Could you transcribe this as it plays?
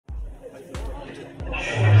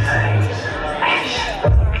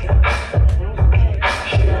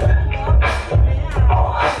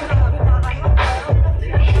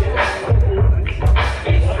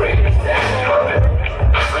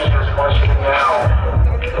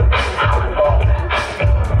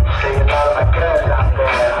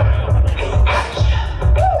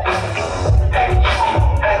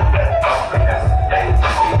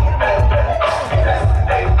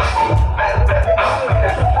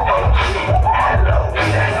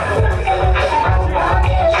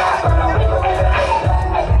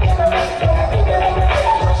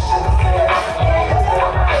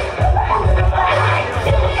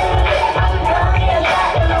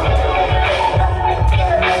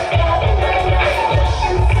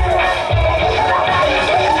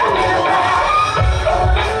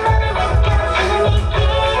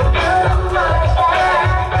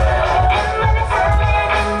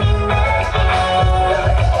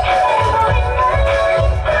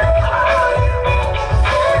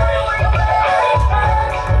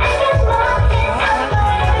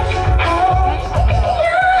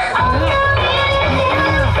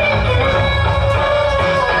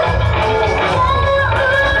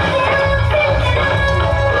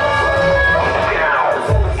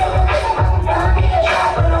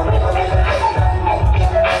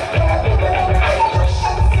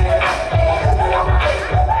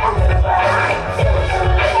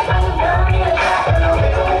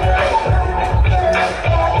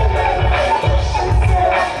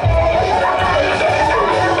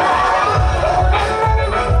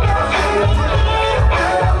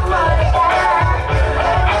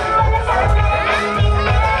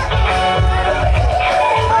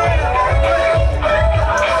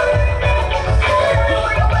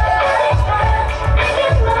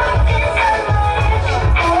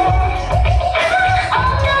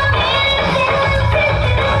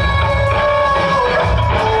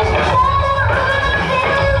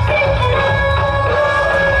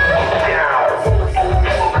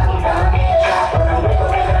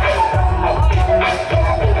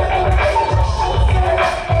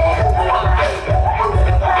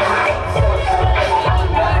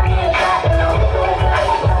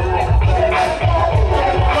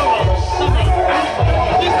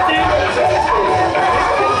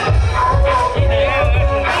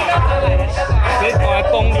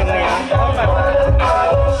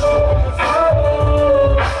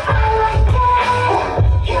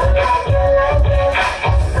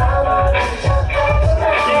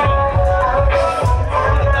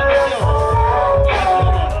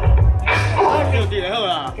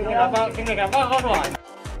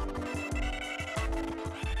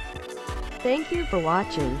Thank you for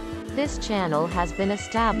watching. This channel has been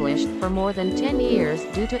established for more than 10 years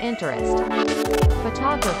due to interest.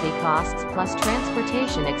 Photography costs plus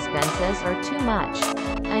transportation expenses are too much.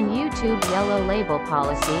 And YouTube yellow label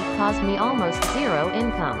policy caused me almost zero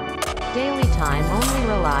income. Daily time only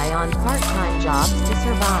rely on part-time jobs to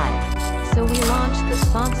survive. So we launched the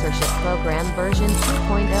sponsorship program version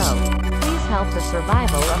 2.0. Please help the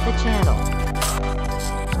survival of the channel.